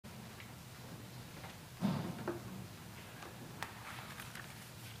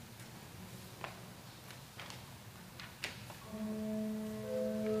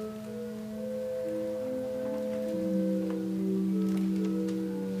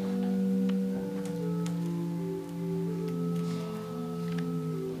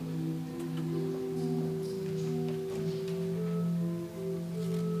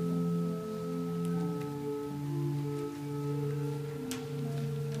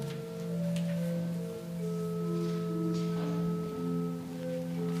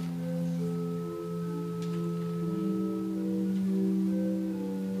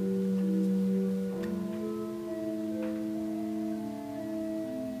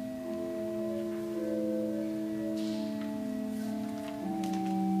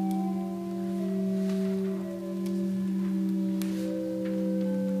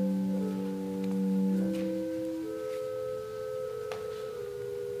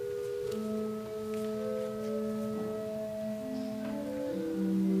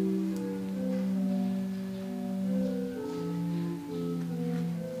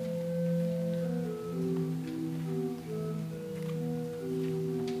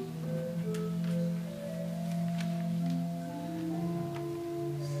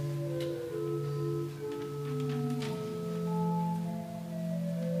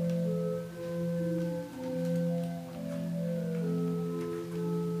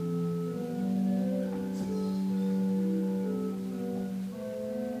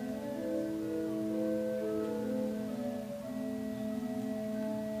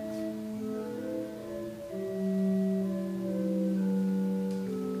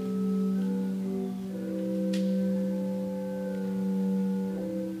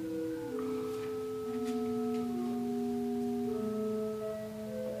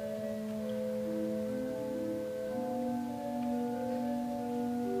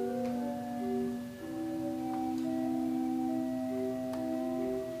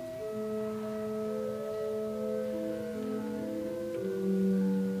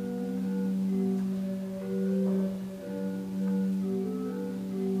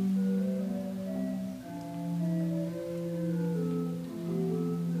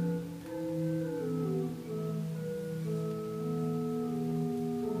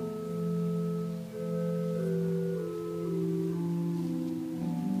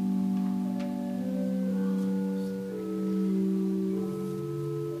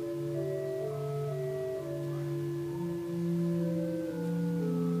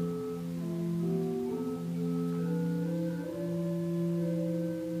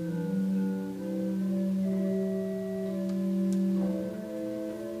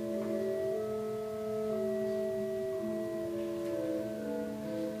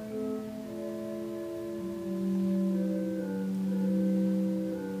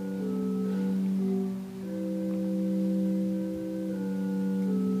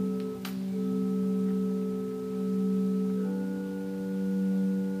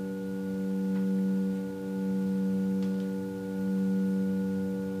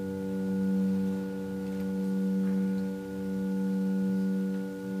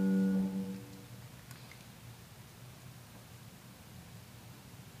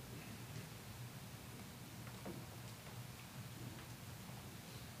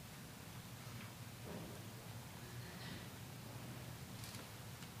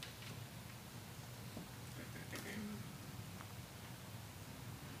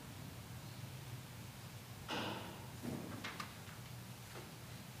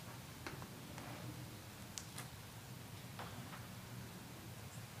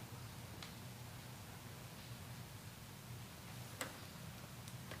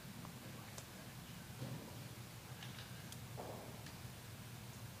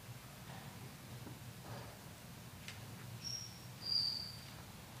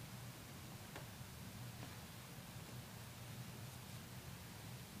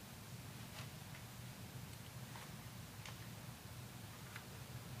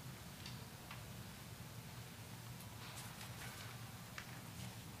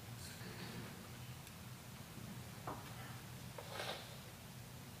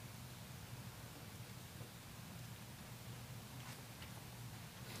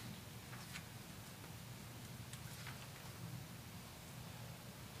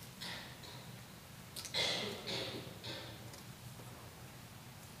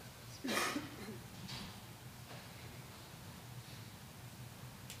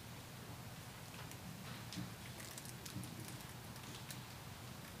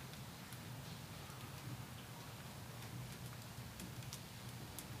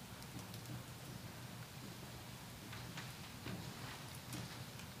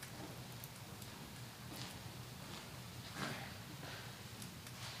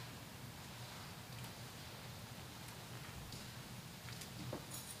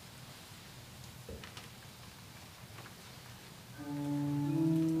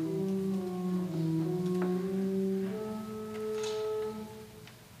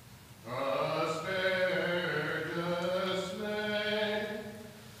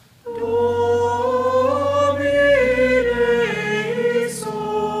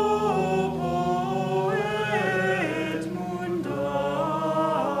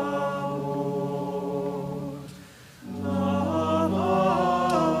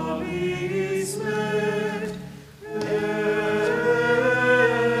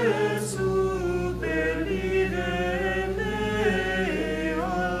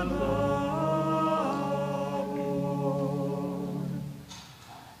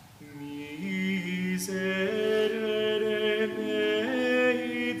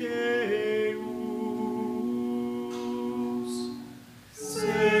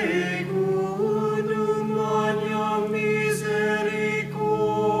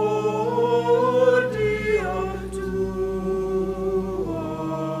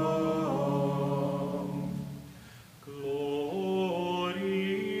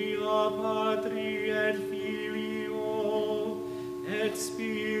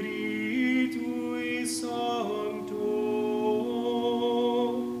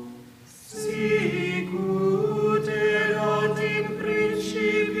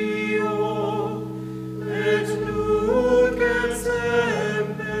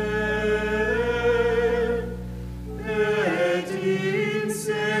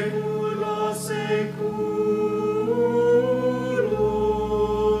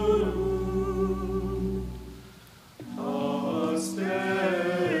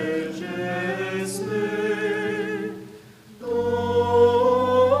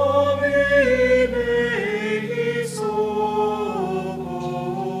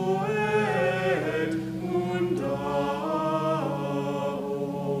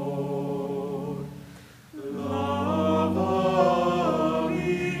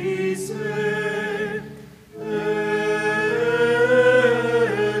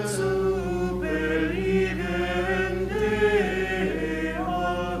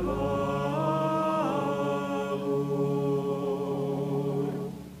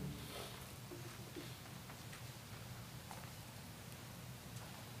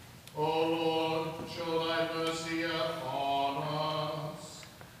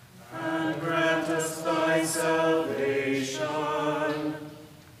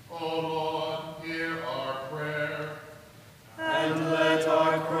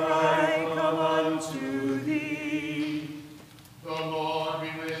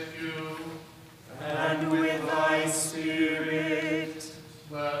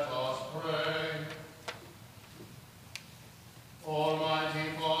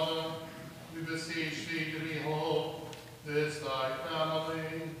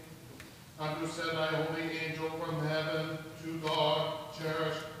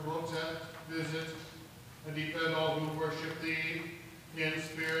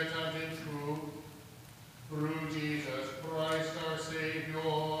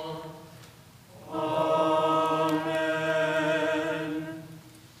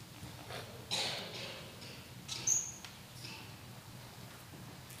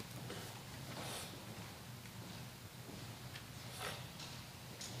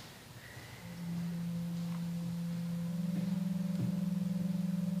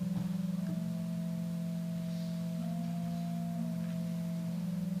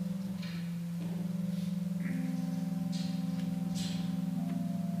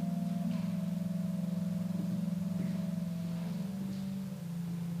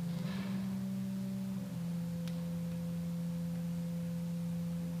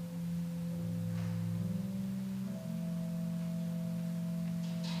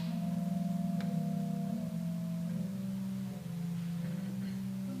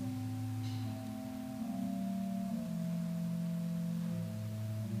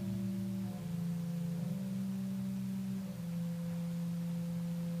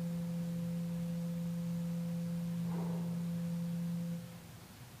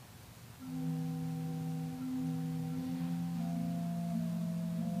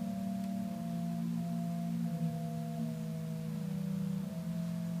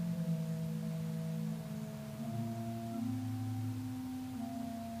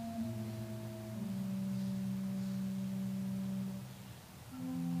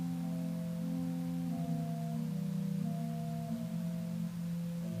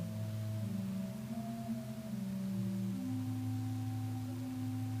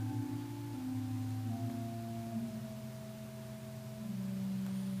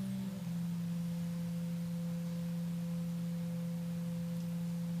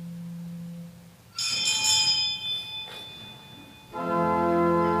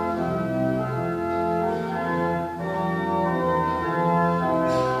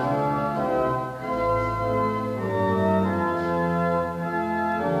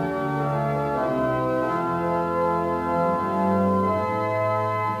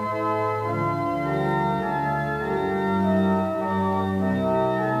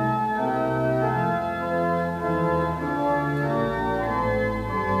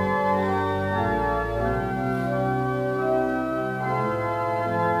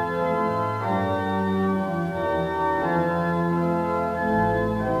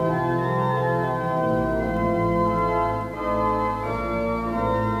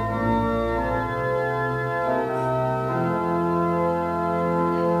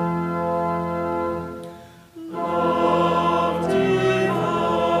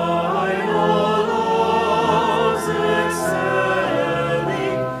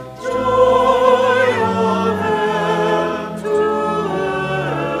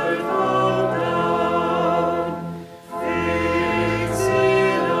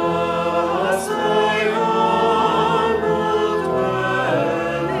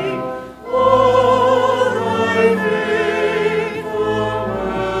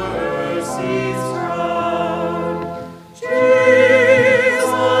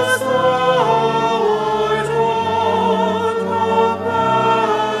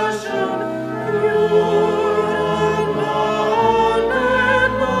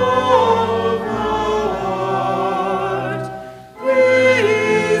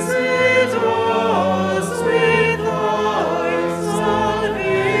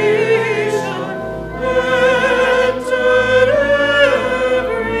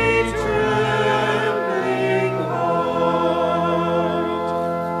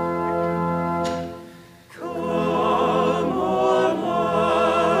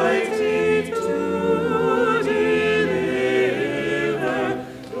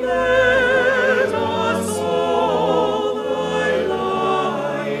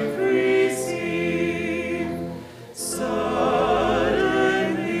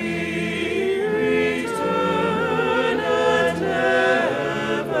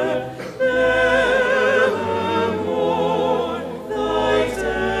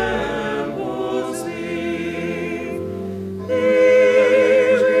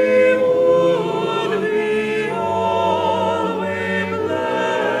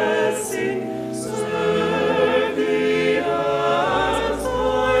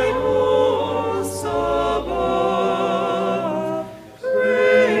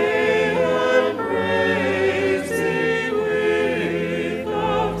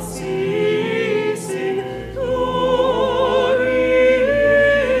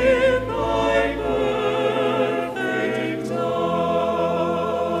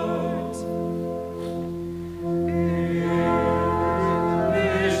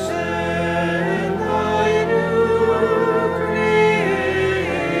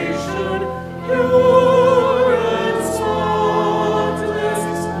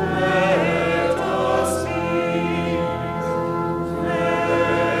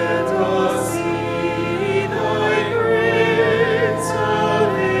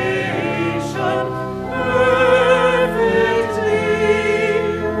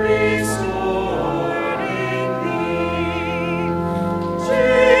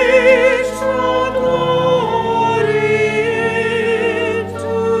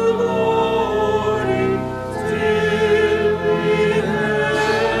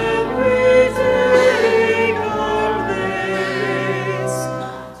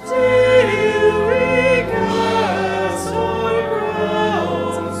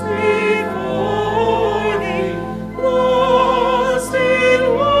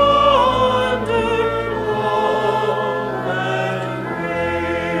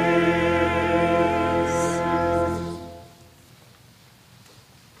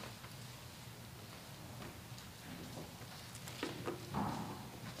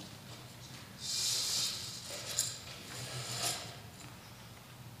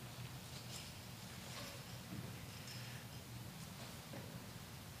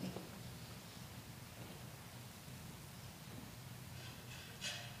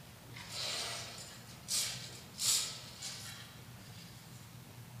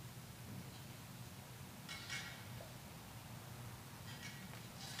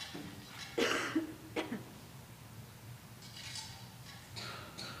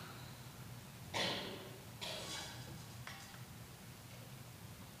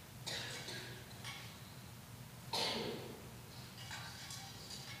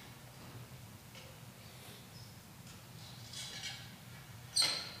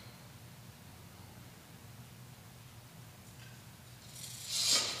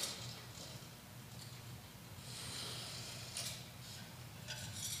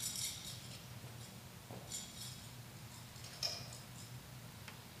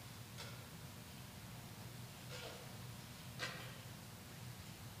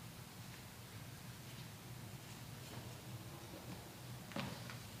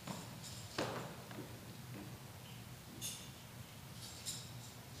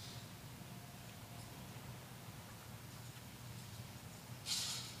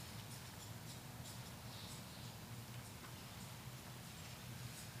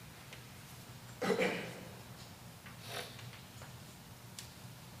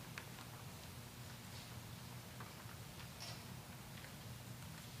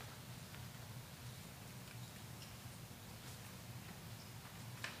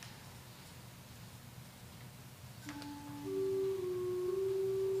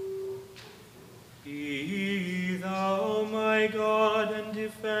Be thou my God and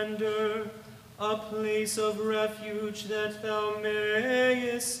defender, a place of refuge that thou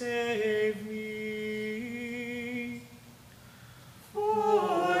mayest save me.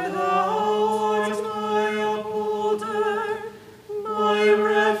 For thou art my upholder, my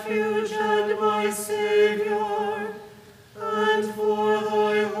refuge and my Saviour, and for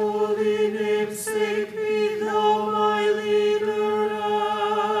thy holy name's sake be thou my leader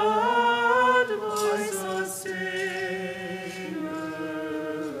and my sustainer.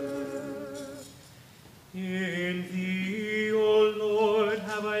 In thee, O Lord,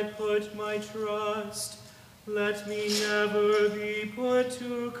 have I put my trust. Let me never be put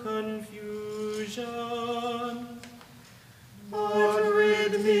to confusion. But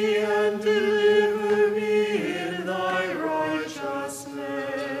rid me and deliver me in thy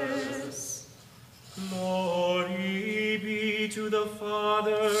righteousness. Glory be to the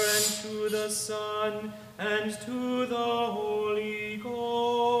Father, and to the Son, and to the Holy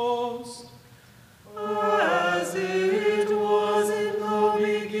Ghost. As it was in the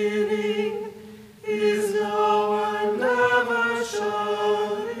beginning, is now, and ever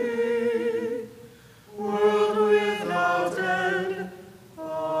shall be, world without end.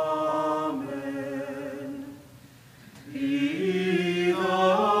 Amen. Be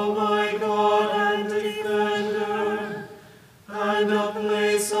thou my God and defender, and a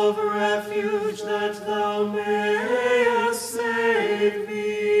place of refuge that thou mayest save me.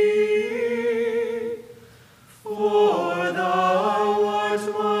 For thou art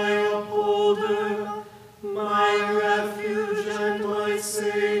my upholder, my refuge and my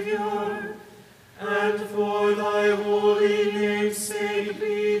Saviour, and for thy holy name's sake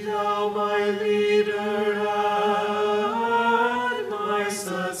be thou my leader and my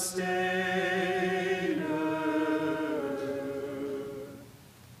sustainer.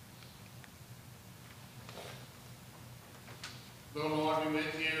 The Lord be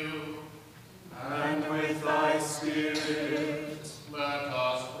with you. And with thy spirit. Let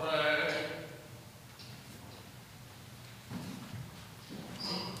us pray.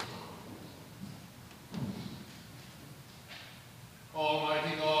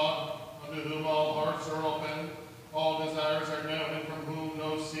 Almighty God, unto whom all hearts are open, all desires are known, and from whom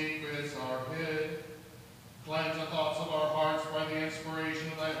no secrets are hid, cleanse the thoughts of our hearts by the inspiration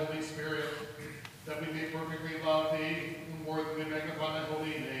of thy Holy Spirit, that we may perfectly love thee, and worthily magnify thy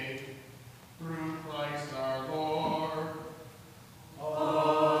holy name, through Christ our Lord.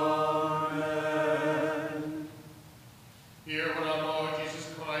 Amen.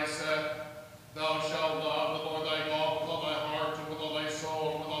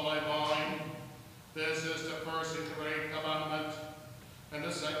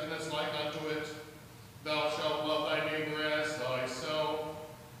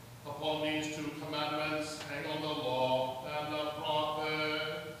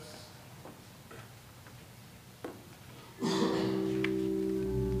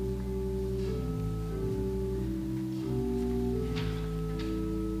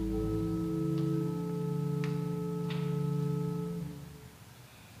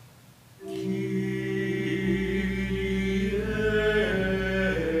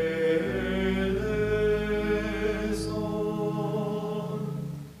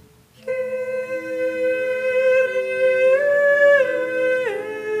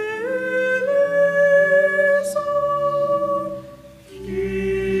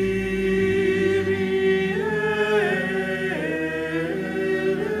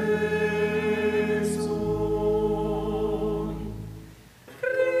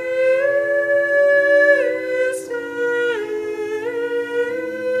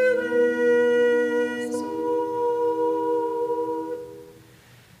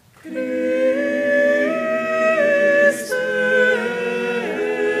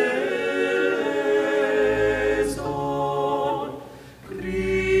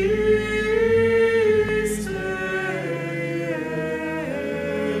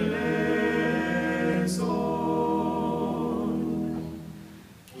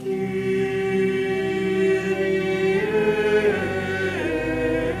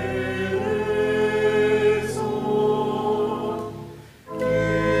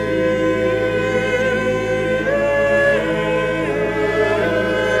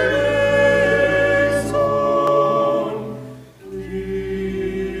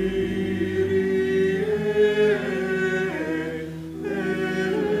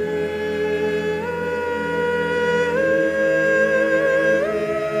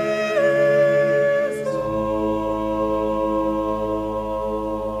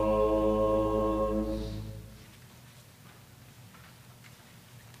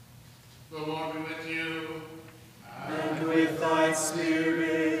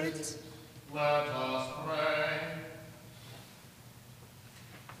 Spirit. Let us pray.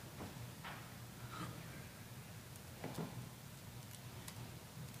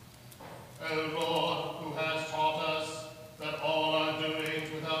 O Lord, who has taught us that all our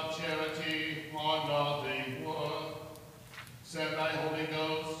doings without charity are nothing worth, send thy Holy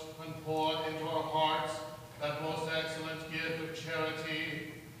Ghost and pour into our hearts that most excellent gift of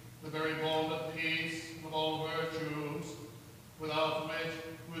charity, the very bond of peace of all virtues, without which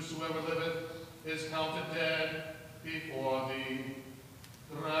whosoever liveth is counted dead before thee.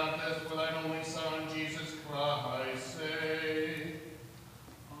 Grant this for thine only Son, Jesus Christ's sake.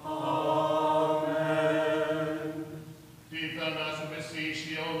 Amen. Defend us and beseech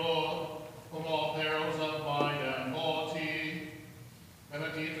thee, O Lord, from all perils of mind and body, and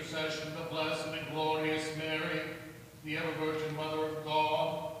at the intercession of the blessed and glorious Mary, the ever-Virgin Mother of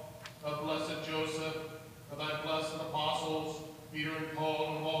God, of blessed Joseph, of thy blessed apostles, Peter and Paul,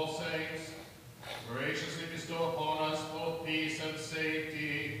 and of all saints, graciously bestow upon us both peace and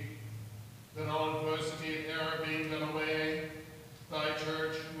safety, that all adversity and error being done away, thy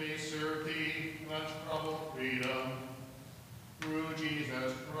church may serve thee in untroubled freedom. Through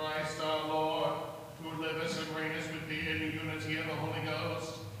Jesus Christ our Lord, who liveth and reigneth with thee in the unity of the Holy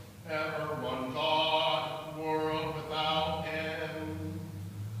Ghost, ever one God, world without end.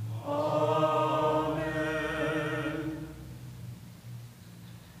 Amen.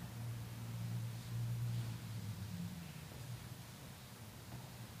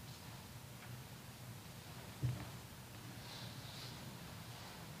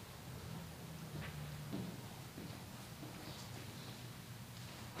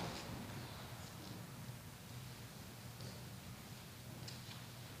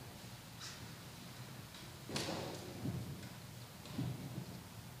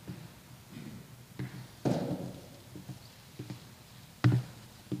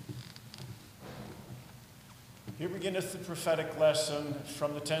 Here beginneth the prophetic lesson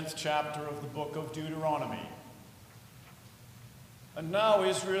from the 10th chapter of the book of Deuteronomy. And now,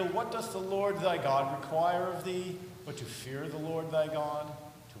 Israel, what doth the Lord thy God require of thee, but to fear the Lord thy God,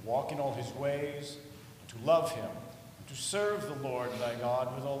 to walk in all his ways, and to love him, and to serve the Lord thy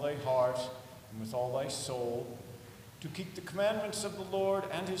God with all thy heart and with all thy soul, to keep the commandments of the Lord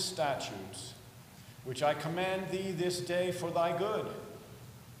and his statutes, which I command thee this day for thy good.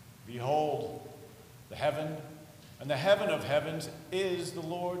 Behold, the heaven and the heaven of heavens is the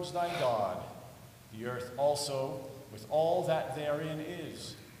Lord's thy God, the earth also with all that therein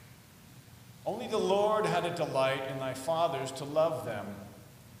is. Only the Lord had a delight in thy fathers to love them,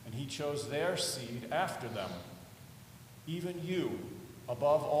 and he chose their seed after them, even you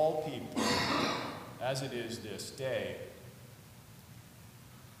above all people, as it is this day.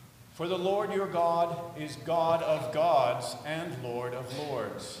 For the Lord your God is God of gods and Lord of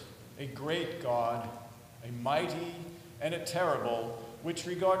lords, a great God, a mighty and a terrible, which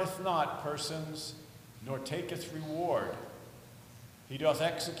regardeth not persons, nor taketh reward. He doth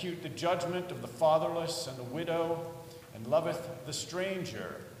execute the judgment of the fatherless and the widow, and loveth the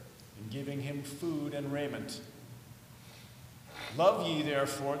stranger, in giving him food and raiment. Love ye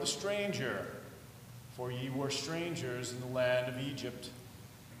therefore the stranger, for ye were strangers in the land of Egypt.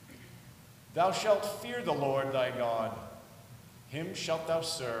 Thou shalt fear the Lord thy God, him shalt thou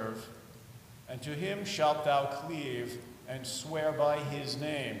serve, and to him shalt thou cleave, and swear by his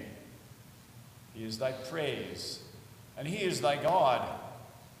name. He is thy praise, and he is thy God,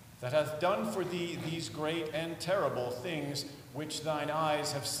 that hath done for thee these great and terrible things which thine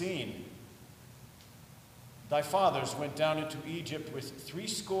eyes have seen. Thy fathers went down into Egypt with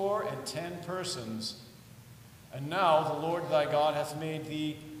 70 persons, and now the Lord thy God hath made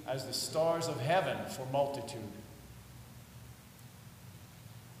thee as the stars of heaven for multitude.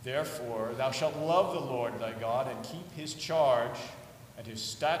 Therefore thou shalt love the Lord thy God, and keep his charge, and his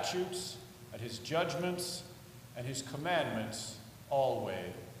statutes, and his judgments, and his commandments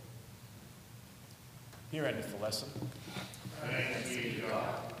always. Here endeth the lesson. Thanks be to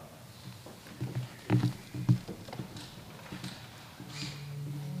God.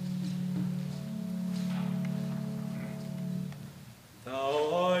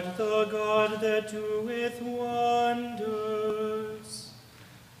 Thou art the God that doeth wonders,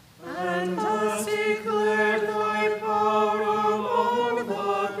 And hast declared thy power among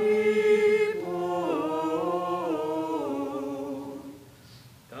the people.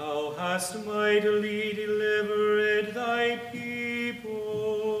 thou hast mightily delivered thy people.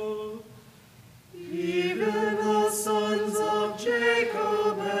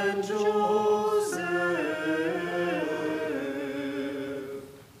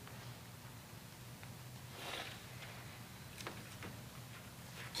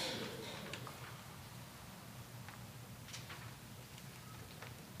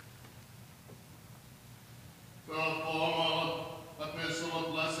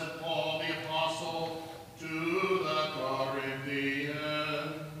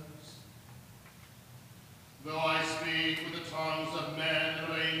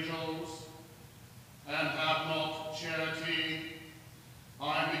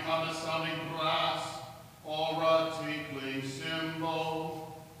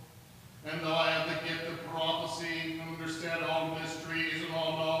 And though I have the gift of prophecy and understand all mysteries and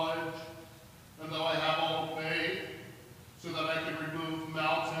all knowledge, and though I have all faith, so that I can remove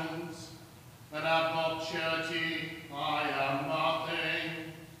mountains, and have not charity, I am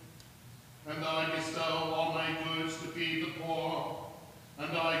nothing. And though I bestow all my goods to feed the poor,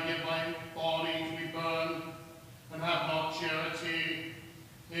 and though I give my body to be burned, and have not charity,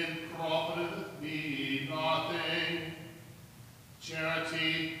 it profiteth me nothing.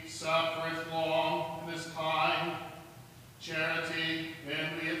 Charity suffereth long, and is kind. Charity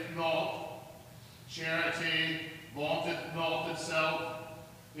envieth not. Charity vaunteth not itself,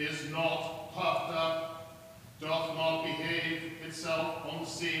 is not puffed up, doth not behave itself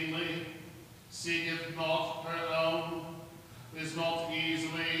unseemly, seeketh not her own, is not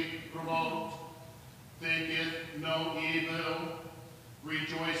easily provoked, thinketh no evil,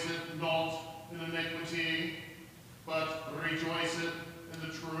 rejoiceth not in iniquity, but rejoiceth in the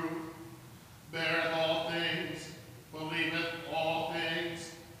truth, beareth all things, believeth all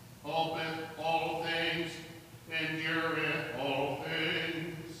things, hopeth all things, endureth all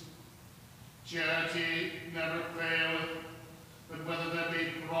things. Charity never faileth, but whether there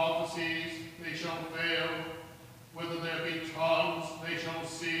be prophecies, they shall fail. Whether there be tongues, they shall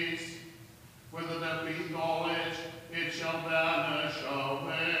cease. Whether there be knowledge, it shall vanish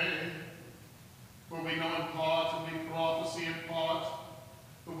away. For we know in part, and we prophesy in part.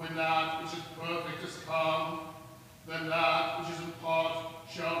 But when that which is perfect is come, then that which is in part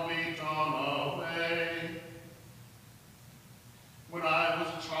shall be done away. When I was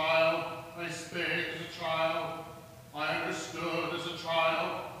a child, I spake as a child. I understood as a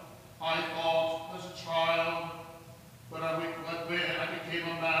child. I thought as a child. But when I became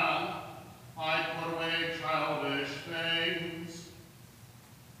a man, I put away childish things.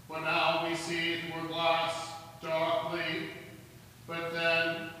 For now we see through a glass darkly, but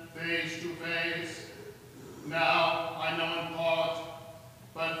then face to face. Now I know in part,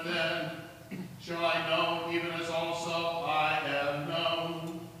 but then shall I know even as also I am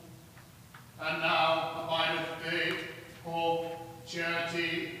known. And now abideth faith, hope,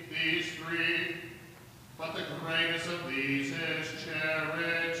 charity, these three, but the greatest of these is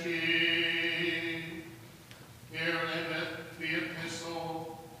charity. Here endeth the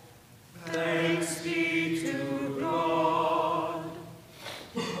epistle. Thanks be to God.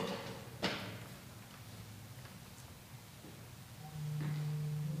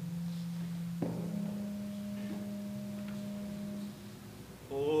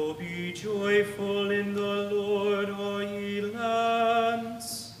 Oh, be joyful in the Lord, all ye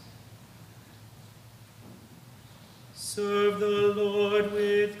lands. Serve the Lord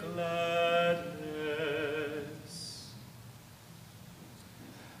with gladness.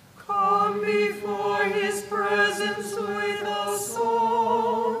 Come before his presence with a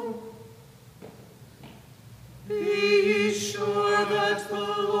song. Be ye sure that the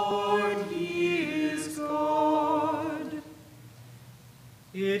Lord, he is God.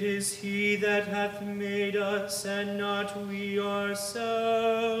 It is he that hath made us, and not we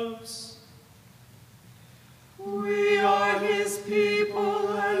ourselves. We are his people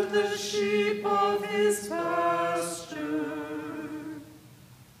and the sheep of his pasture.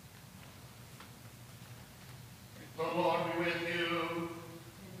 The Lord be with you.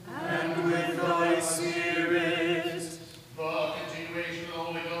 And with thy spirit. The continuation of the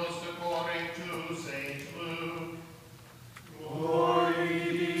Holy Ghost according to St. Luke. Glory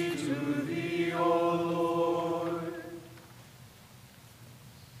be to thee, O Lord.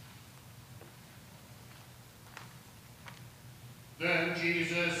 Then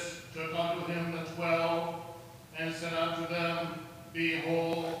Jesus took unto him the 12, and said unto them,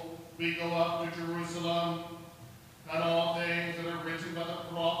 Behold, we go up to Jerusalem, and all things that are written by the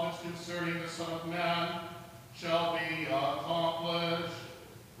prophets concerning the Son of Man shall be accomplished.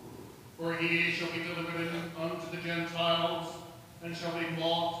 For he shall be delivered unto the Gentiles, and shall be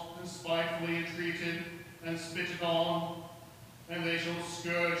mocked, and spitefully entreated, and spitted on, and they shall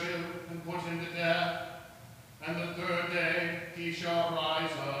scourge him, and put him to death. And the third day he shall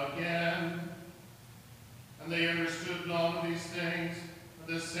rise again. And they understood none of these things,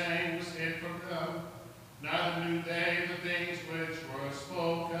 and the same was hid from them. Neither knew they the things which were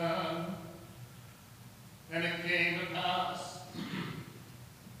spoken. And it came to pass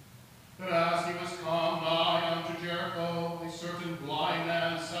that as he was come nigh unto Jericho, a certain blind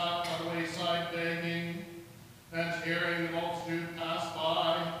man sat by the wayside begging, and hearing the multitude pass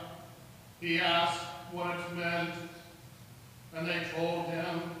by, he asked what it meant. And they told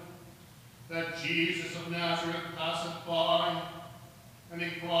him that Jesus of Nazareth passeth by. And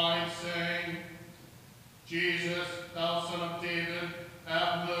he cried, saying, Jesus, thou Son of David,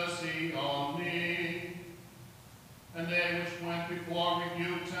 have mercy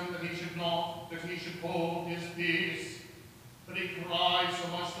he should hold his peace. But he cried so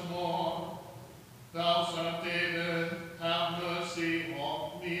much the more, Thou Son of David, have mercy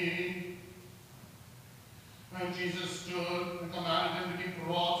on me. And Jesus stood and commanded him to be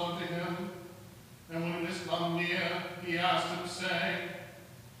brought unto him. And when he was come near, he asked him, saying,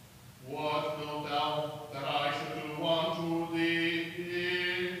 What wilt thou that I should do unto thee?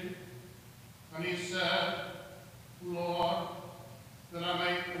 And he said, Lord, that I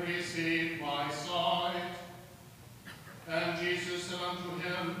may receive my sight. And Jesus said unto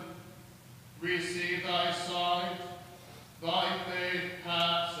him, Receive thy sight, thy faith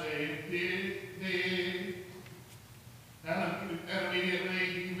hath saved thee. And immediately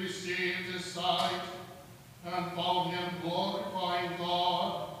he received his sight, and followed him, glorifying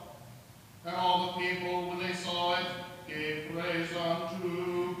God. And all the people, when they saw it, gave praise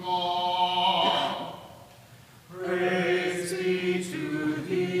unto God. Praise be to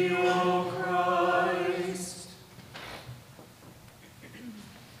thee, O Christ.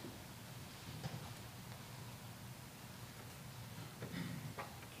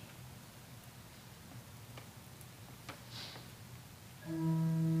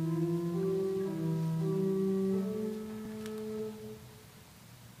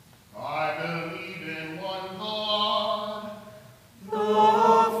 I believe in one God, The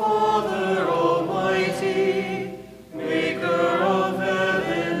Father Almighty, maker of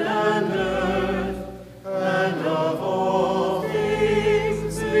heaven and earth, and of all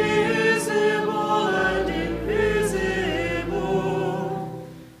things visible and invisible,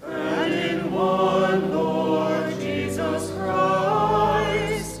 and in one Lord Jesus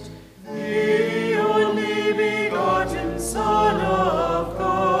Christ, the only begotten Son of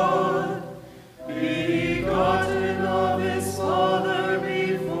God, begotten of his Father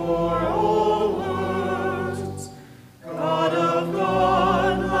before all worlds, God of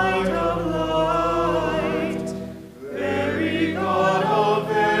God, light of light, very God of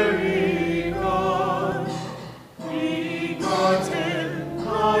very God, begotten,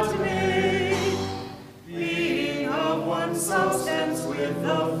 not made, being of one substance with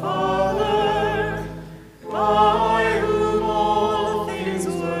the Father, by whom all things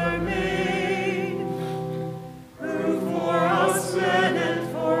were made, who for us men and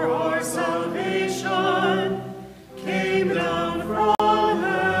for our salvation came down from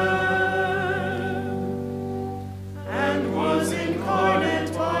heaven, and was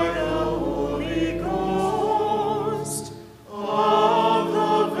incarnate by the Holy Ghost of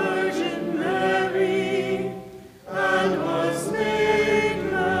the Virgin Mary, and was made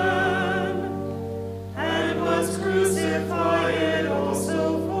man, and was crucified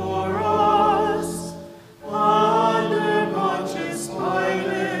also for us under Pontius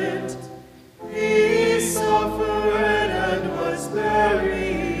Pilate. He suffered and was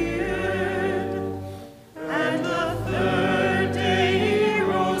buried, and the third day he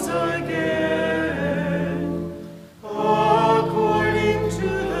rose again, according to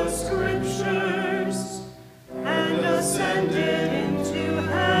the Scriptures, and ascended into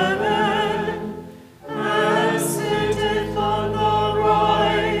heaven, and sitteth on the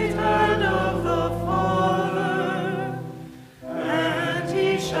right hand of the Father, and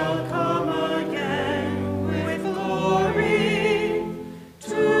he shall come again with glory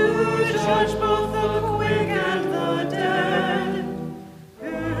to judge both the quick and the dead,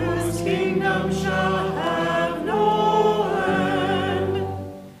 whose kingdom shall have no end.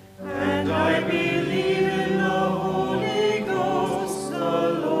 And I believe in the Holy Ghost,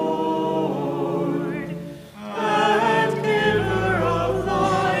 the Lord, and giver of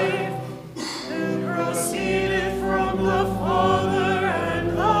life, who proceedeth from the Father and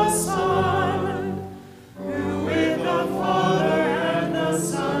the Son,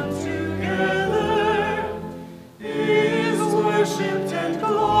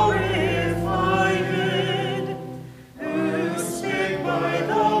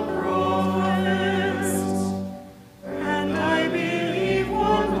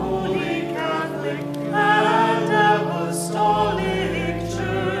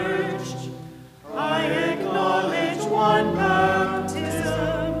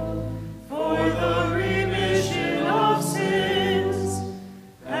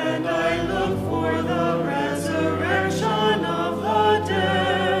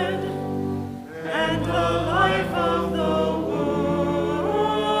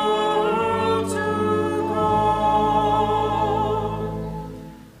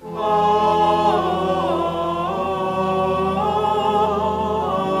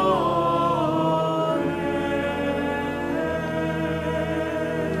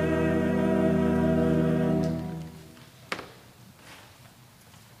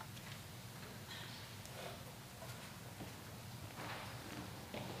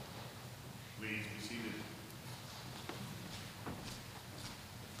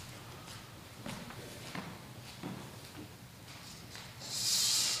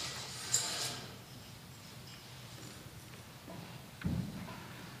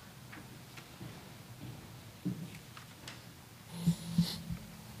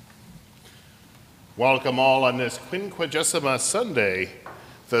 Welcome all on this Quinquegesima Sunday,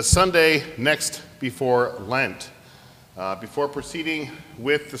 the Sunday next before Lent. Before proceeding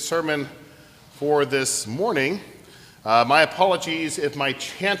with the sermon for this morning, my apologies if my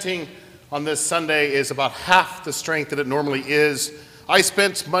chanting on this Sunday is about half the strength that it normally is. I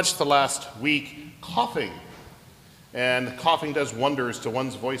spent much the last week coughing, and coughing does wonders to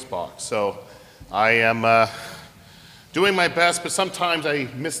one's voice box. So I am doing my best, but sometimes I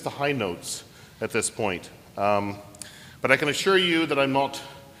miss the high notes at this point. But I can assure you that I no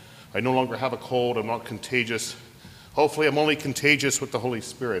longer have a cold, I'm not contagious. Hopefully I'm only contagious with the Holy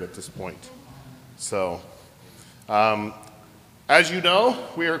Spirit at this point. So, as you know,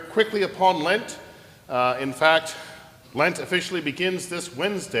 we are quickly upon Lent. In fact, Lent officially begins this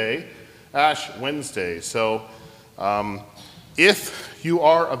Wednesday, Ash Wednesday. So, if you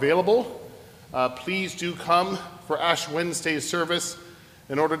are available, please do come for Ash Wednesday service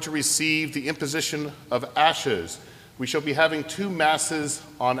in order to receive the imposition of ashes. We shall be having two masses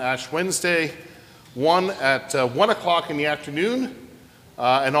on Ash Wednesday, one at 1 o'clock in the afternoon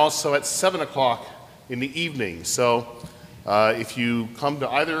and also at 7 o'clock in the evening. So if you come to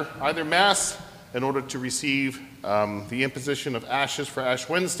either mass in order to receive the imposition of ashes for Ash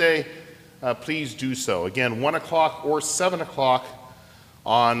Wednesday, please do so. Again, 1 o'clock or 7 o'clock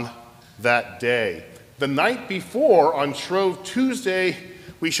on that day. The night before, on Shrove Tuesday,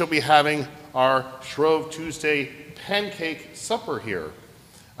 we shall be having our Shrove Tuesday pancake supper here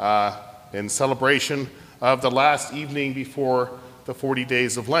in celebration of the last evening before the 40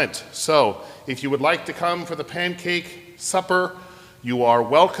 days of Lent. So if you would like to come for the pancake supper, you are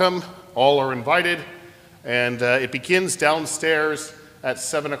welcome. All are invited. And it begins downstairs at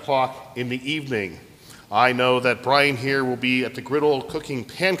 7 o'clock in the evening. I know that Brian here will be at the griddle cooking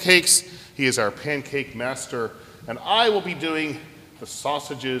pancakes. He is our pancake master. And I will be doing the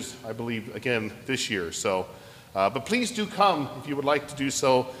sausages, I believe, again, this year. So, but please do come if you would like to do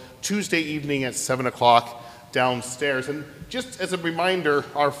so Tuesday evening at 7 o'clock downstairs. And just as a reminder,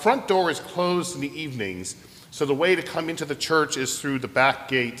 our front door is closed in the evenings, so the way to come into the church is through the back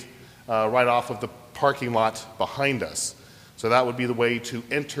gate right off of the parking lot behind us. So that would be the way to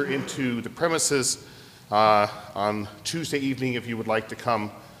enter into the premises on Tuesday evening if you would like to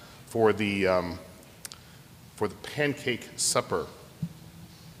come for the pancake supper.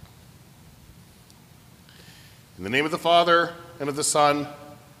 In the name of the Father, and of the Son,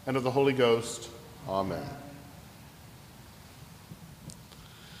 and of the Holy Ghost. Amen.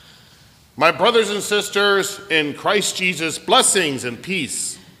 My brothers and sisters in Christ Jesus, blessings and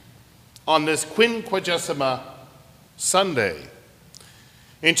peace on this Quinquegesima Sunday.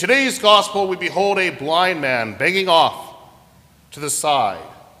 In today's gospel, we behold a blind man begging off to the side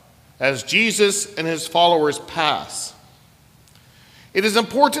as Jesus and his followers pass. It is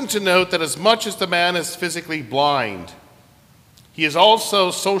important to note that as much as the man is physically blind, he is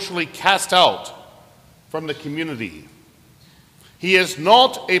also socially cast out from the community. He is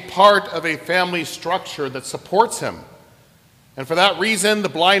not a part of a family structure that supports him. And for that reason, the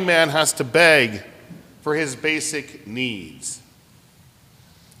blind man has to beg for his basic needs.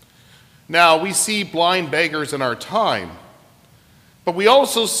 Now, we see blind beggars in our time, but we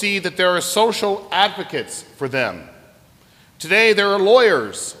also see that there are social advocates for them. Today, there are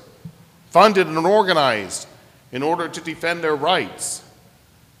lawyers funded and organized in order to defend their rights.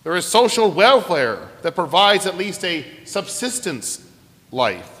 There is social welfare that provides at least a subsistence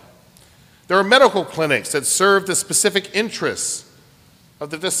life. There are medical clinics that serve the specific interests of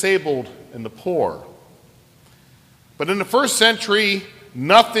the disabled and the poor. But in the first century,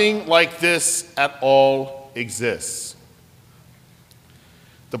 nothing like this at all exists.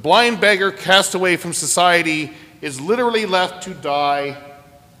 The blind beggar cast away from society is literally left to die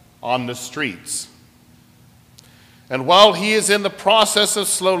on the streets. And while he is in the process of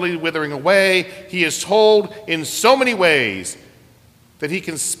slowly withering away, he is told in so many ways that he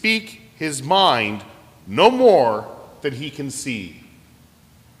can speak his mind no more than he can see.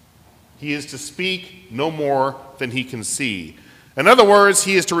 He is to speak no more than he can see. In other words,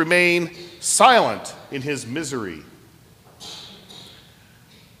 he is to remain silent in his misery.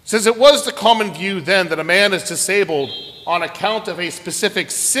 Since it was the common view then that a man is disabled on account of a specific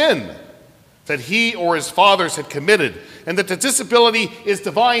sin that he or his fathers had committed, and that the disability is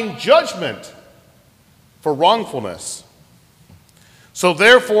divine judgment for wrongfulness. So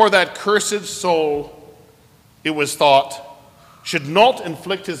therefore that cursed soul, it was thought, should not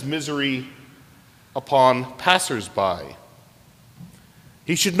inflict his misery upon passers-by.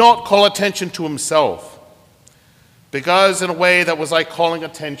 He should not call attention to himself, because in a way that was like calling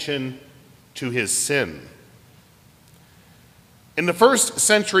attention to his sin. In the first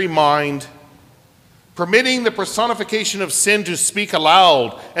century mind, Permitting the personification of sin to speak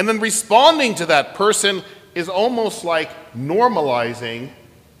aloud and then responding to that person is almost like normalizing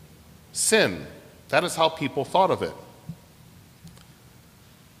sin. That is how people thought of it.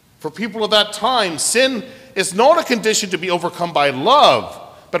 For people of that time, sin is not a condition to be overcome by love,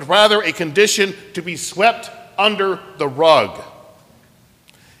 but rather a condition to be swept under the rug.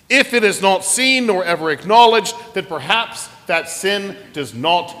 If it is not seen nor ever acknowledged, then perhaps that sin does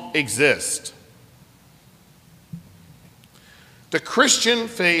not exist. The Christian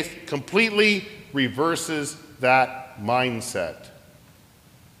faith completely reverses that mindset.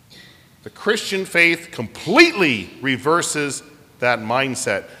 The Christian faith completely reverses that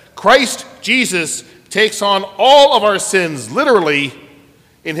mindset. Christ Jesus takes on all of our sins literally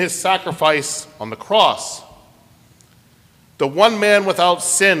in his sacrifice on the cross. The one man without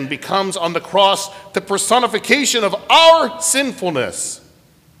sin becomes on the cross the personification of our sinfulness,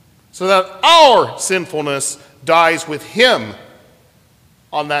 so that our sinfulness dies with him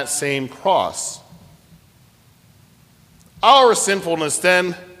on that same cross. Our sinfulness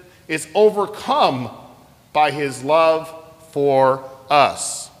then is overcome by his love for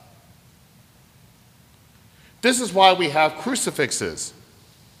us. This is why we have crucifixes.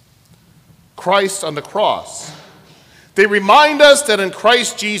 Christ on the cross. They remind us that in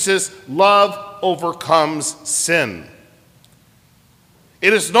Christ Jesus, love overcomes sin.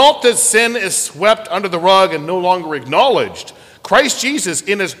 It is not that sin is swept under the rug and no longer acknowledged. Christ Jesus,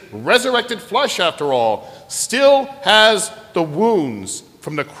 in his resurrected flesh, after all, still has the wounds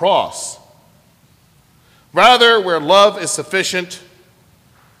from the cross. Rather, where love is sufficient,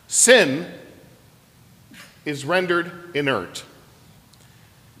 sin is rendered inert.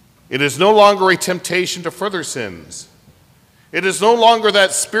 It is no longer a temptation to further sins. It is no longer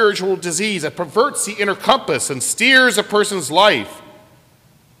that spiritual disease that perverts the inner compass and steers a person's life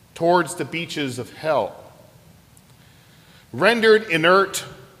towards the beaches of hell. Rendered inert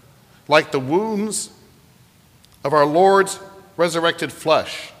like the wounds of our Lord's resurrected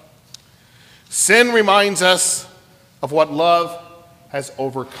flesh, sin reminds us of what love has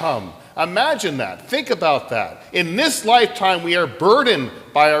overcome. Imagine that. Think about that. In this lifetime, we are burdened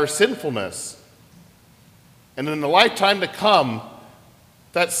by our sinfulness. And in the lifetime to come,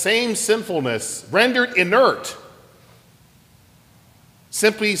 that same sinfulness, rendered inert,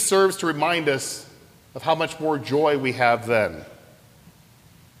 simply serves to remind us of how much more joy we have then.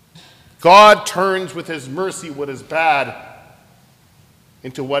 God turns with his mercy what is bad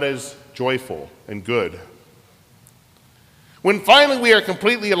into what is joyful and good. When finally we are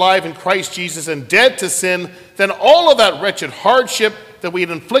completely alive in Christ Jesus and dead to sin, then all of that wretched hardship that we had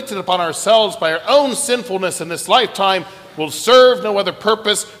inflicted upon ourselves by our own sinfulness in this lifetime will serve no other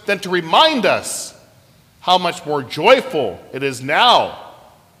purpose than to remind us how much more joyful it is now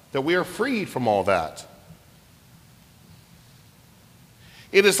that we are freed from all that.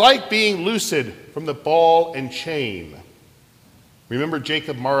 It is like being loosed from the ball and chain. Remember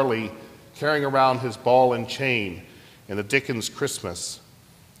Jacob Marley carrying around his ball and chain in the Dickens Christmas.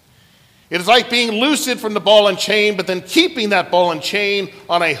 It is like being loosed from the ball and chain, but then keeping that ball and chain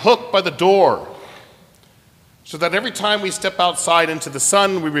on a hook by the door, so that every time we step outside into the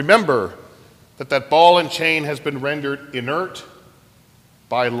sun, we remember that that ball and chain has been rendered inert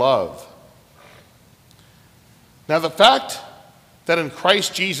by love. Now, the fact that in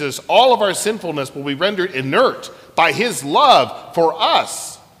Christ Jesus all of our sinfulness will be rendered inert by his love for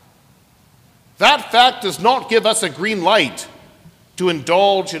us, that fact does not give us a green light to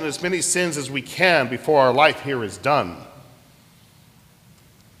indulge in as many sins as we can before our life here is done.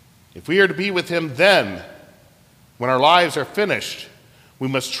 If we are to be with him then, when our lives are finished, we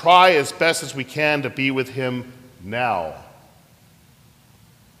must try as best as we can to be with him now.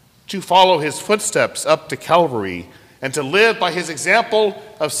 To follow his footsteps up to Calvary and to live by his example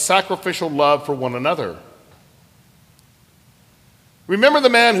of sacrificial love for one another. Remember the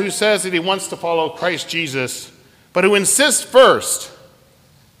man who says that he wants to follow Christ Jesus, but who insists first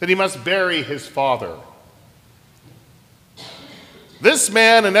that he must bury his father. This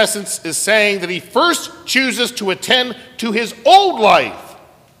man, in essence, is saying that he first chooses to attend to his old life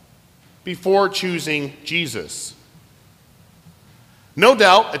before choosing Jesus. No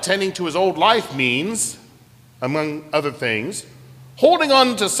doubt, attending to his old life means, among other things, holding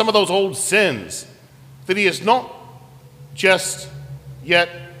on to some of those old sins that he is not just yet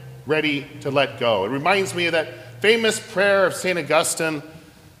ready to let go. It reminds me of that famous prayer of St. Augustine,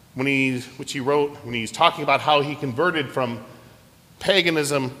 which he wrote when he's talking about how he converted from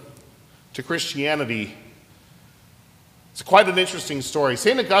paganism to Christianity. It's quite an interesting story.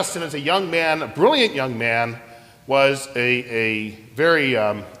 St. Augustine, as a young man, a brilliant young man, was a very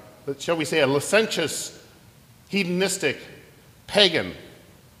shall we say, a licentious, hedonistic pagan,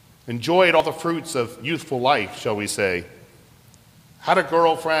 enjoyed all the fruits of youthful life, shall we say, had a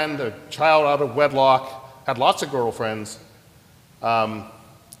girlfriend, a child out of wedlock, had lots of girlfriends. And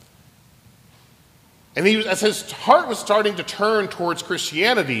as his heart was starting to turn towards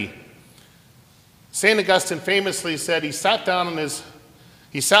Christianity, St. Augustine famously said he sat down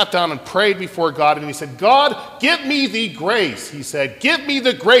and prayed before God, and he said, God, give me the grace. He said, give me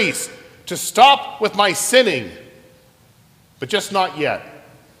the grace to stop with my sinning, but just not yet.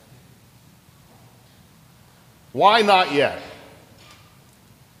 Why not yet?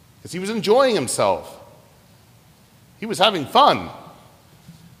 Because he was enjoying himself. He was having fun.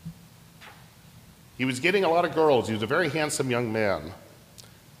 He was getting a lot of girls. He was a very handsome young man.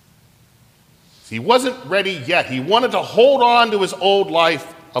 He wasn't ready yet. He wanted to hold on to his old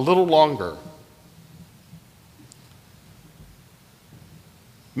life a little longer.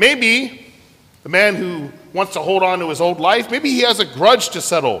 Maybe the man who wants to hold on to his old life, maybe he has a grudge to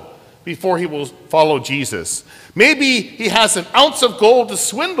settle before he will follow Jesus. Maybe he has an ounce of gold to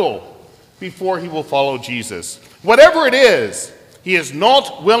swindle before he will follow Jesus. Whatever it is, he is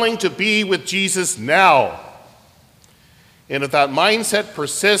not willing to be with Jesus now. And if that mindset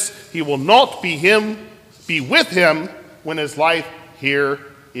persists, he will not be with him when his life here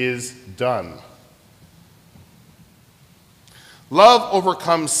is done. Love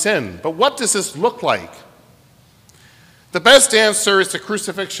overcomes sin. But what does this look like? The best answer is the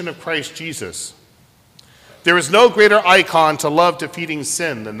crucifixion of Christ Jesus. There is no greater icon to love defeating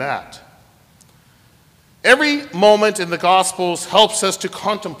sin than that. Every moment in the Gospels helps us to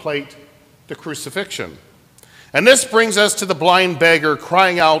contemplate the crucifixion. And this brings us to the blind beggar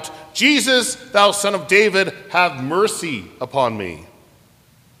crying out, Jesus, thou son of David, have mercy upon me.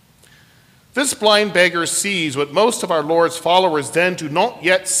 This blind beggar sees what most of our Lord's followers then do not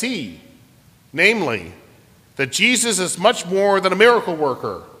yet see, namely, that Jesus is much more than a miracle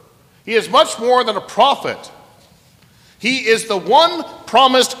worker. He is much more than a prophet. He is the one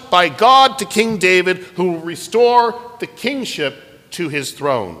promised by God to King David who will restore the kingship to his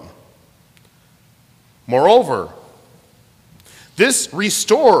throne. Moreover, this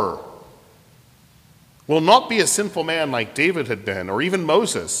restorer will not be a sinful man like David had been, or even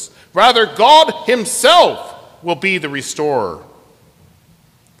Moses. Rather, God himself will be the restorer.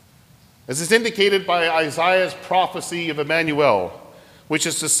 As is indicated by Isaiah's prophecy of Emmanuel, which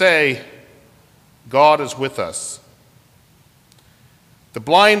is to say, God is with us. The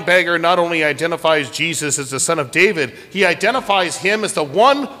blind beggar not only identifies Jesus as the son of David, he identifies him as the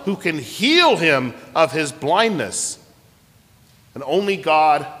one who can heal him of his blindness. And only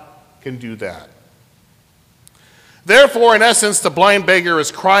God can do that. Therefore, in essence, the blind beggar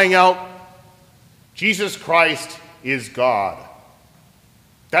is crying out, Jesus Christ is God.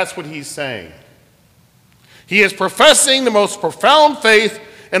 That's what he's saying. He is professing the most profound faith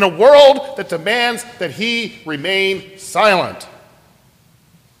in a world that demands that he remain silent.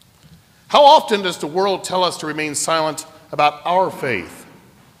 How often does the world tell us to remain silent about our faith?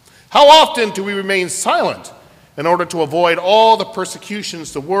 How often do we remain silent in order to avoid all the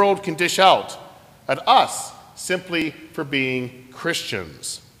persecutions the world can dish out at us simply for being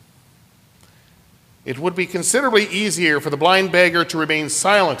Christians? It would be considerably easier for the blind beggar to remain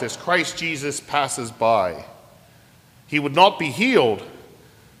silent as Christ Jesus passes by. He would not be healed,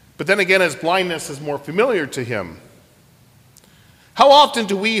 but then again his blindness is more familiar to him. How often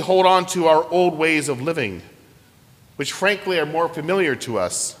do we hold on to our old ways of living, which frankly are more familiar to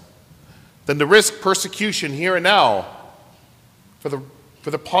us, than to risk persecution here and now for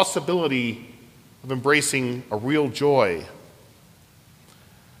the possibility of embracing a real joy?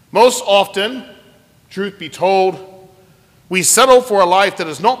 Most often, truth be told, we settle for a life that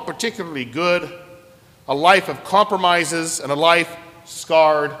is not particularly good, a life of compromises, and a life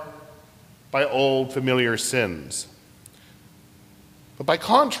scarred by old familiar sins. But by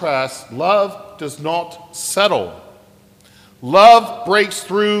contrast, love does not settle. Love breaks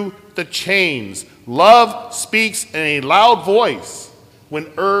through the chains. Love speaks in a loud voice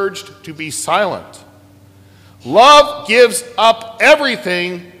when urged to be silent. Love gives up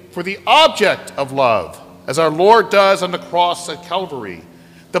everything for the object of love, as our Lord does on the cross at Calvary.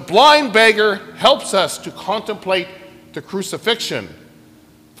 The blind beggar helps us to contemplate the crucifixion,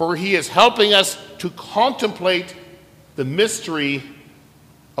 for he is helping us to contemplate the mystery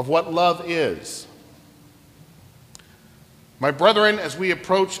of what love is. My brethren, as we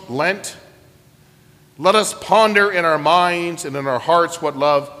approach Lent, let us ponder in our minds and in our hearts what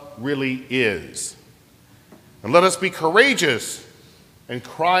love really is. And let us be courageous in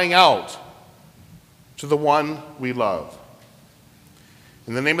crying out to the one we love.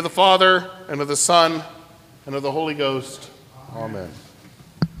 In the name of the Father, and of the Son, and of the Holy Ghost. Amen.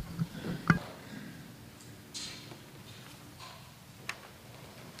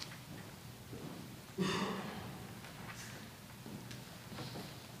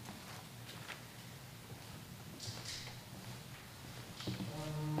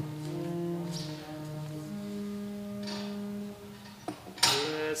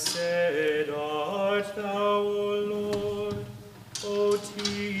 Blessed art thou, O Lord. O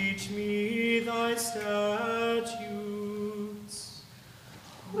teach me thy statutes.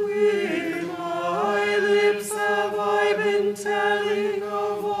 With my lips have I been telling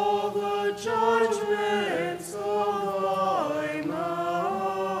of all the judgments of thy mouth.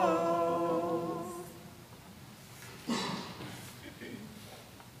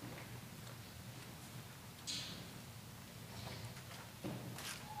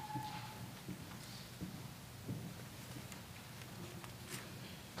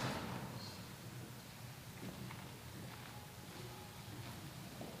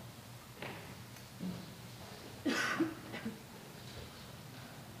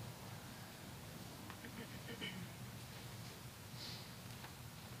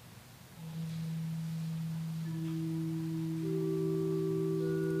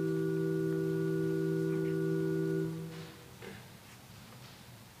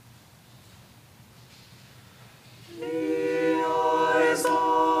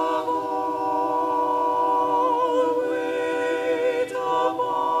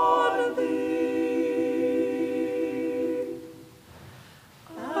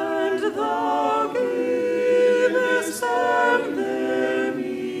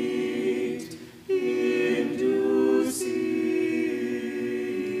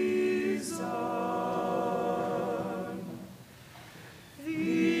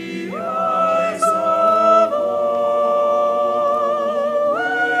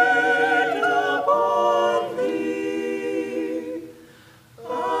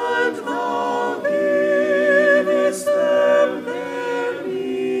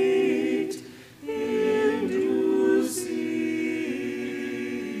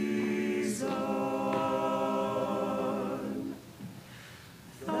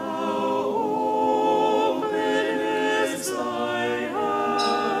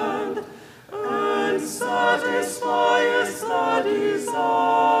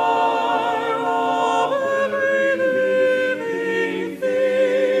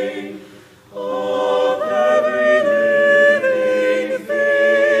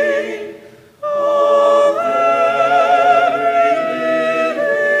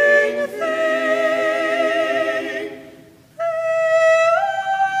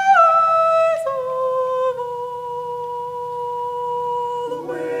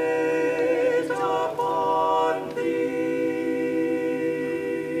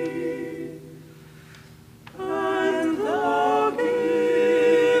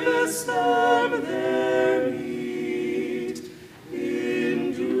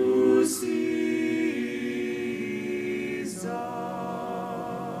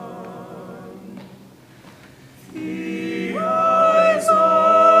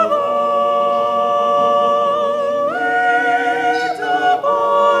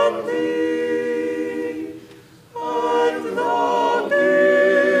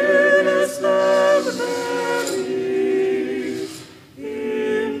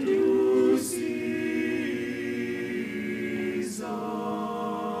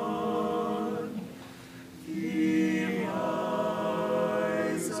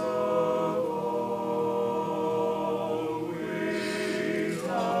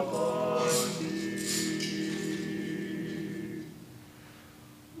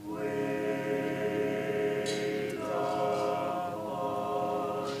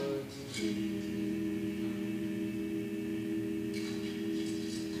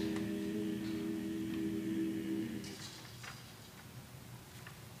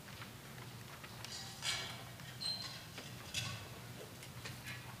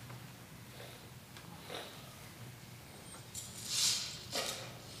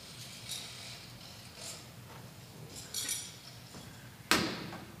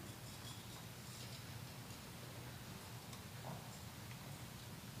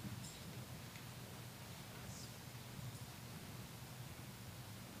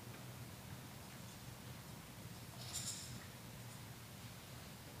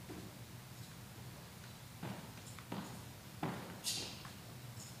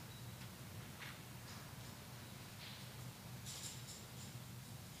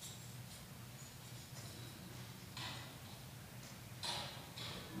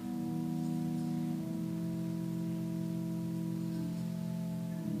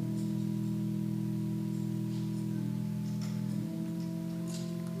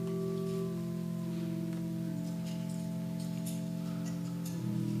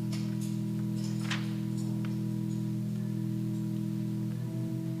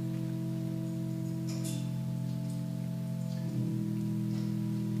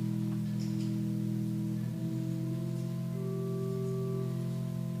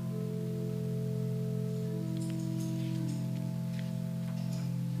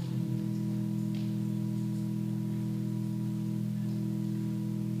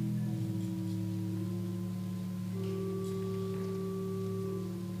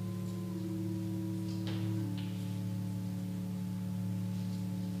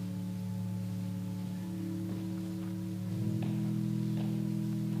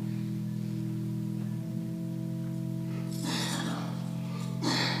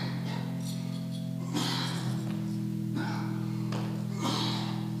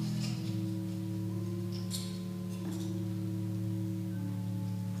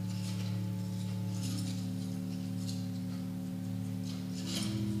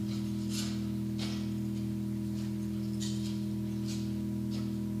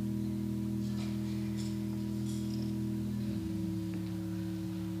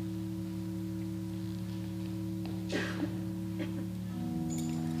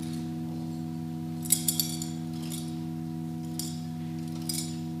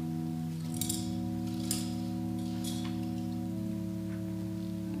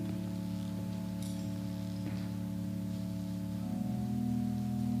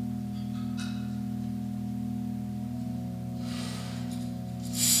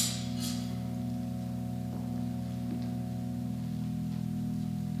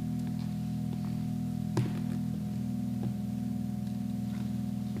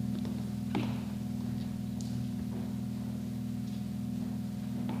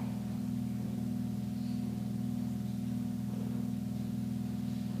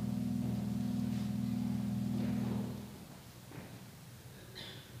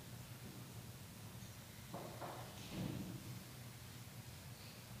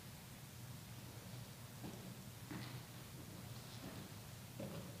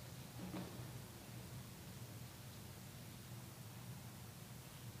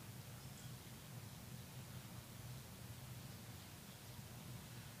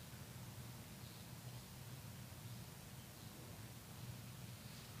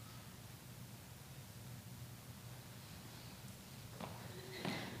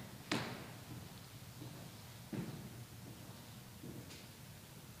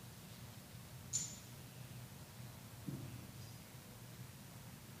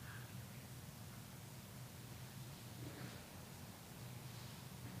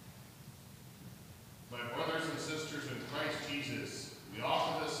 Jesus, we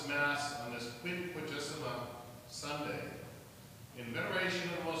offer this Mass on this Quinquegesima Sunday in veneration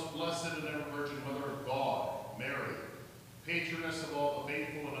of the most blessed and ever Virgin Mother of God, Mary, patroness of all the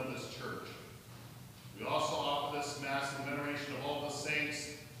faithful and of this church. We also offer this Mass in veneration of all the saints,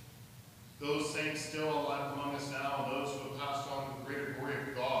 those saints still alive among us now, and those who have passed on to the greater glory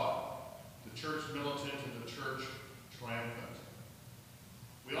of God, the church militant and the church triumphant.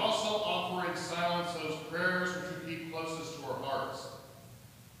 We also offer in silence those prayers which we keep closest to our hearts,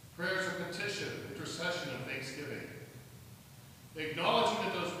 prayers of petition, intercession, and thanksgiving. Acknowledging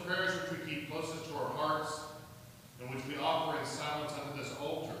that those prayers which we keep closest to our hearts and which we offer in silence under this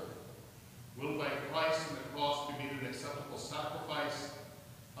altar will by Christ and the cross be made an acceptable sacrifice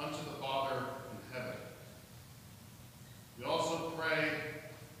unto the Father in heaven. We also pray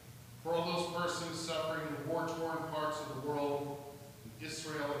for all those persons suffering in war-torn parts of the world, in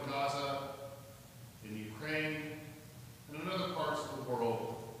Israel and Gaza, in Ukraine, and in other parts of the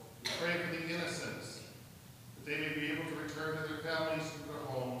world. We pray for the innocents, that they may be able to return to their families and their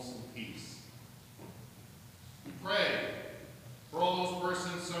homes in peace. We pray for all those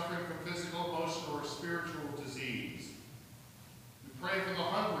persons suffering from physical, emotional, or spiritual disease. We pray for the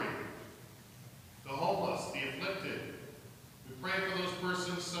hungry, the homeless, the afflicted. We pray for those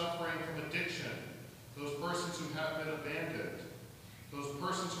persons suffering from addiction, those persons who have been abandoned, those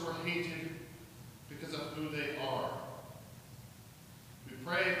persons who are hated because of who they are. We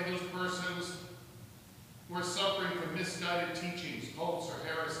pray for those persons who are suffering from misguided teachings, cults, or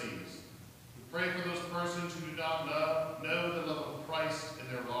heresies. We pray for those persons who do not know the love of Christ in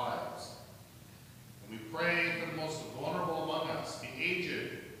their lives. And we pray for the most vulnerable among us, the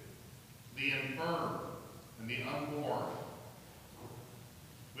aged, the infirm, and the unborn.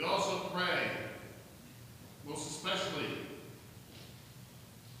 We also pray, most especially,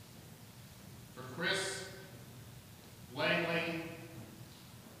 for Chris, Langley,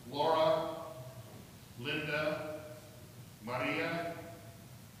 Laura, Linda, Maria,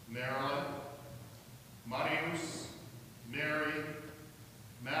 Marilyn, Marius, Mary,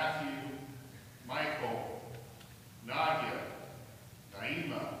 Matthew, Michael, Nadia,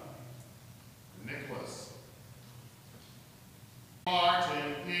 Naima, Nicholas. Heart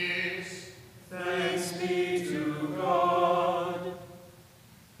in peace. Thanks be to God.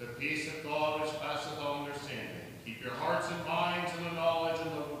 The peace of God which passeth all understanding. Keep your hearts and minds in the knowledge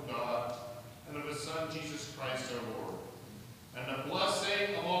and love of God and of his Son, Jesus Christ our Lord. And the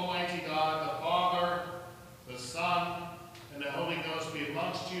blessing of Almighty God, the Father, the Son, and the Holy Ghost be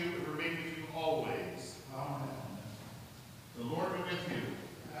amongst you and remain with you always. Amen. The Lord be with you.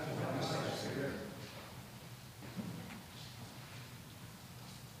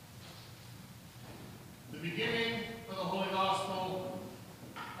 The beginning of the Holy Gospel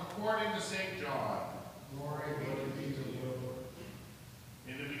according to St. John. Glory be to you.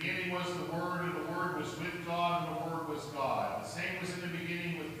 In the beginning was the Word, and the Word was with God, and the Word was God. The same was in the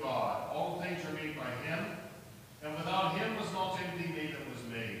beginning with God. All things are made by him, and without him was not anything made that was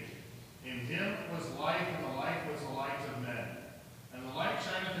made. In him was life, and the life was the light of men. And the light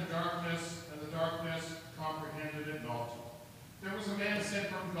shineth in darkness, and the darkness comprehended it not. There was a man sent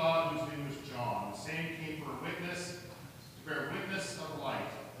from God whose name was John. The same came for a witness, to bear witness of the light,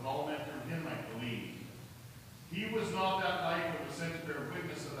 that all men through him might believe. He was not that light, but was sent to bear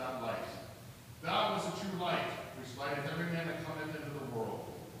witness of that light. That was the true light, which lighteth every man that cometh into the world.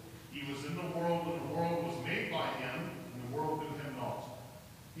 He was in the world, and the world was made by him, and the world knew him not.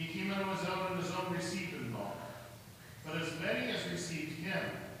 He came unto his own, and his own received him not. But as many as received him,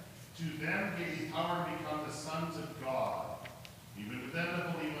 to them gave he power to become the sons of God, even to them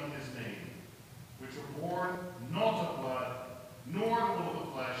that believe on his name, which were born not of blood, nor the will of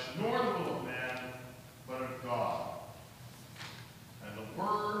the flesh, nor the will of man, but of God. And the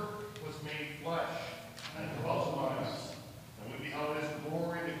Word was made flesh,